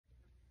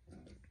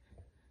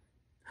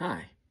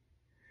Hi.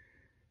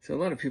 So a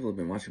lot of people have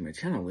been watching my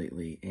channel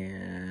lately,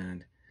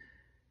 and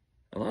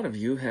a lot of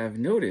you have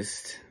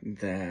noticed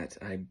that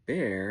I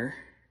bear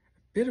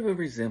a bit of a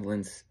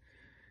resemblance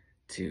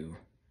to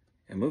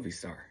a movie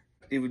star.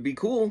 It would be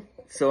cool.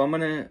 So I'm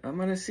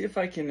gonna see if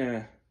I can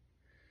I'm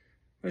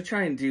gonna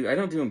try and I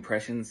don't do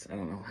impressions. I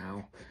don't know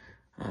how.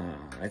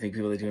 I think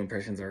people that do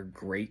impressions are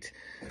great,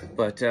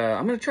 but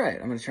I'm gonna try it.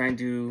 I'm gonna try and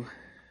do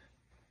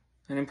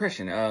an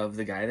impression of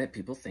the guy that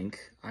people think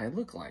I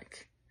look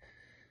like.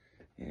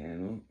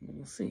 And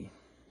we'll see.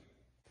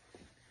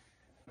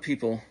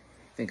 People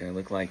think I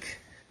look like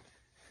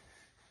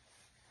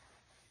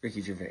Ricky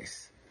Gervais.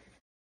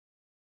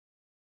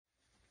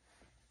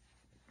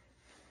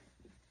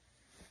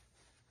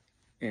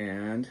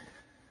 And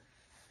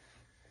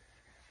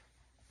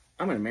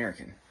I'm an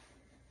American.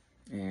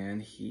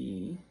 And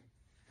he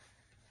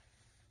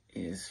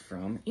is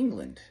from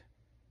England.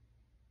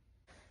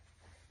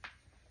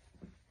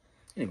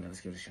 Anyway,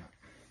 let's give it a shot.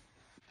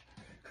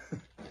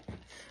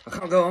 I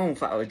can't go home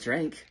without a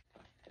drink.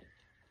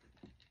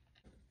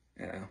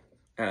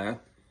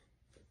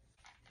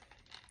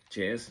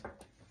 Cheers.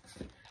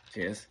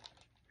 Cheers.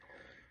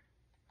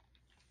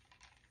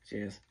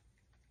 Cheers.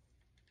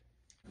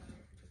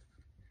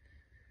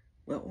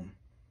 Welcome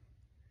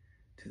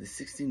to the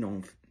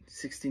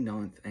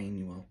 69th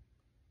annual.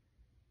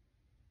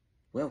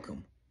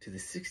 Welcome to the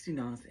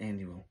 69th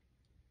annual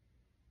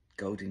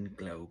Golden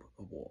Globe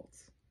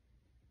Awards.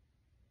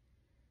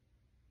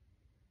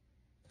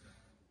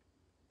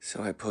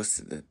 So I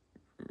posted the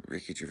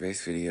Ricky Gervais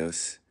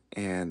videos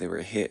and they were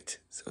a hit.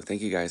 So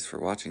thank you guys for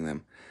watching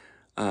them.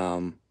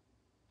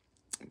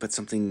 But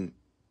something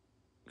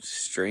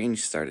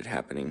strange started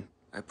happening.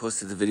 I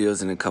posted the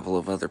videos in a couple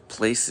of other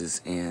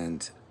places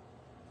and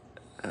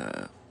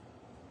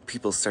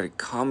people started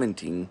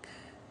commenting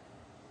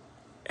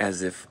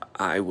as if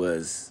I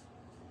was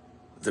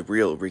the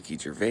real Ricky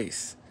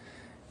Gervais.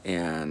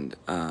 And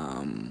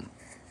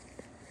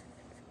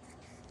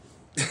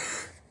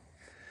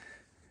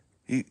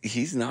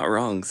he's not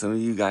wrong. Some of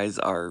you guys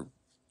are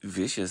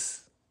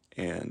vicious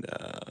and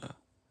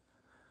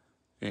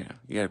yeah,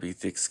 you gotta be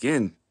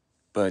thick-skinned.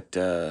 But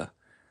I'm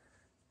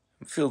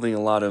fielding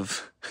a lot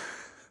of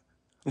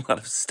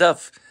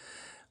stuff.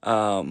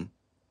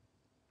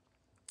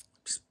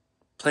 Just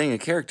playing a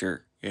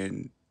character,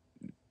 and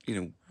you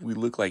know, we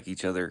look like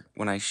each other.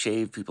 When I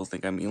shave, people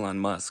think I'm Elon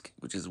Musk,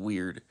 which is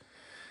weird.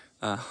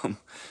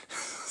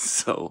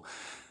 So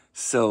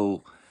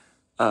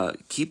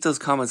keep those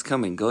comments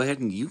coming. Go ahead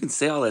and you can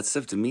say all that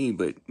stuff to me,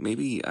 but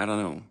maybe, I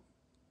don't know,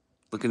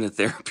 look into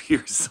therapy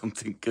or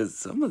something, because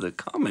some of the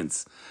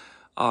comments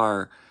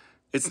are,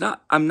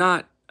 I'm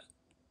not,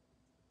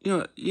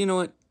 you know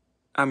what?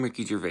 I'm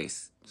Ricky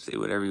Gervais. Say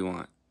whatever you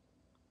want.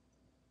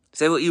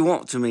 Say what you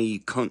want to me, you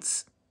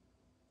cunts.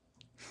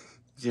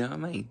 Do you know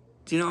what I mean?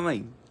 Do you know what I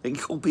mean? They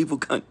call people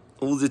cunt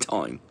all the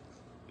time.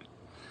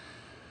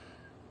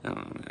 I don't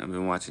know, I've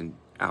been watching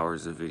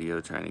hours of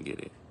video trying to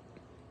get it.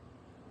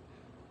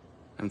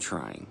 I'm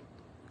trying,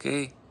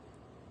 okay?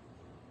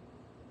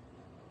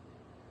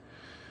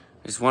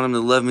 I just want them to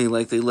love me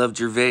like they love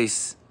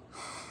Gervais.